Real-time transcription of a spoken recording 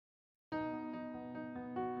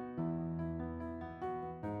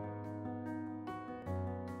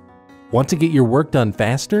Want to get your work done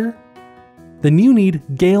faster? Then you need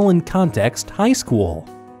Gale In Context High School.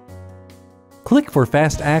 Click for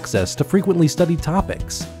fast access to frequently studied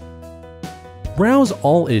topics. Browse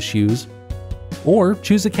all issues, or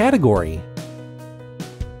choose a category.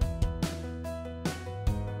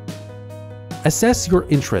 Assess your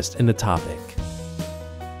interest in the topic.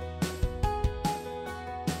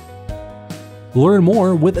 Learn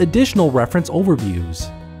more with additional reference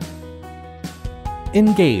overviews.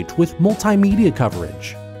 Engage with multimedia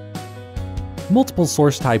coverage. Multiple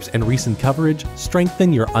source types and recent coverage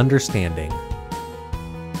strengthen your understanding.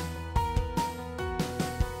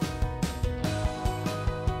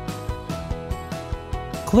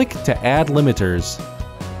 Click to add limiters.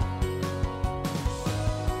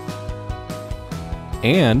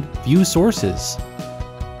 And view sources.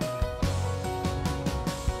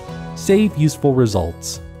 Save useful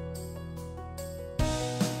results.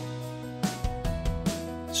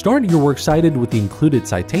 Start your works cited with the included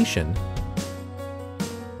citation,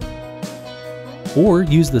 or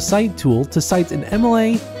use the Cite tool to cite in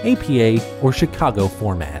MLA, APA, or Chicago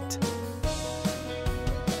format.